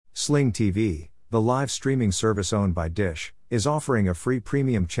Sling TV, the live streaming service owned by Dish, is offering a free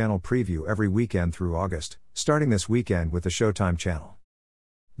premium channel preview every weekend through August, starting this weekend with the Showtime channel.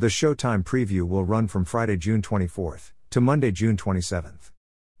 The Showtime preview will run from Friday, June 24th, to Monday, June 27th.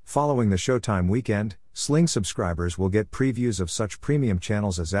 Following the Showtime weekend, Sling subscribers will get previews of such premium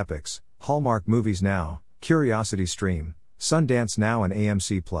channels as Epix, Hallmark Movies Now, Curiosity Stream, Sundance Now and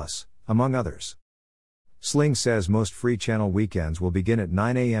AMC+, among others. Sling says most free channel weekends will begin at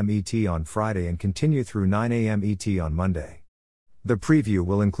 9 a.m. ET on Friday and continue through 9 a.m. ET on Monday. The preview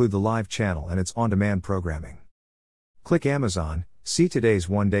will include the live channel and its on-demand programming. Click Amazon, see today's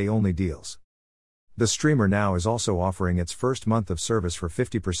one-day only deals. The streamer now is also offering its first month of service for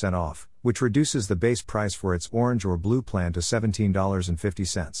 50% off, which reduces the base price for its Orange or Blue plan to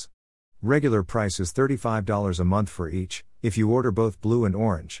 $17.50. Regular price is $35 a month for each. If you order both Blue and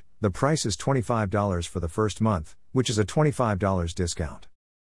Orange, the price is $25 for the first month, which is a $25 discount.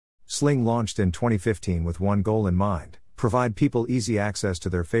 Sling launched in 2015 with one goal in mind: provide people easy access to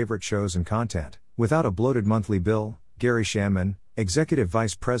their favorite shows and content, without a bloated monthly bill, Gary Shandman, Executive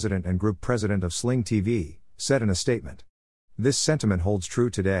Vice President and Group President of Sling TV, said in a statement. This sentiment holds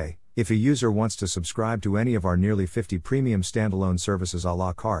true today. If a user wants to subscribe to any of our nearly 50 premium standalone services a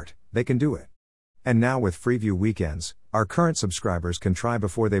la carte, they can do it. And now with Freeview weekends, our current subscribers can try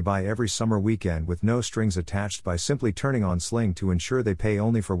before they buy every summer weekend with no strings attached by simply turning on Sling to ensure they pay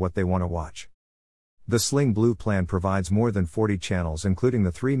only for what they want to watch. The Sling Blue plan provides more than 40 channels including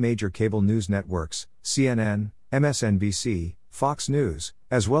the three major cable news networks, CNN, MSNBC, Fox News,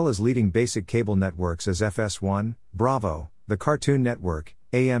 as well as leading basic cable networks as FS1, Bravo, the Cartoon Network,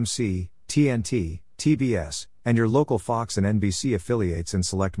 AMC, TNT, TBS, and your local Fox and NBC affiliates in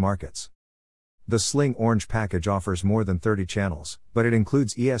select markets. The Sling Orange package offers more than 30 channels, but it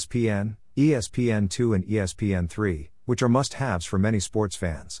includes ESPN, ESPN2 and ESPN3, which are must-haves for many sports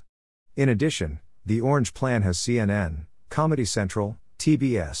fans. In addition, the Orange plan has CNN, Comedy Central,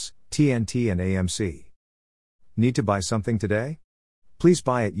 TBS, TNT and AMC. Need to buy something today? Please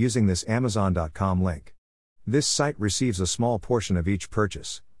buy it using this Amazon.com link. This site receives a small portion of each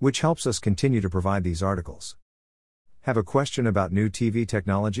purchase, which helps us continue to provide these articles. Have a question about new TV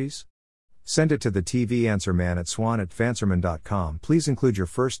technologies? Send it to the TV Answer Man at swan@vanserman.com. Please include your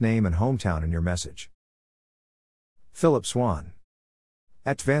first name and hometown in your message. Philip Swan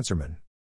 @Vanserman.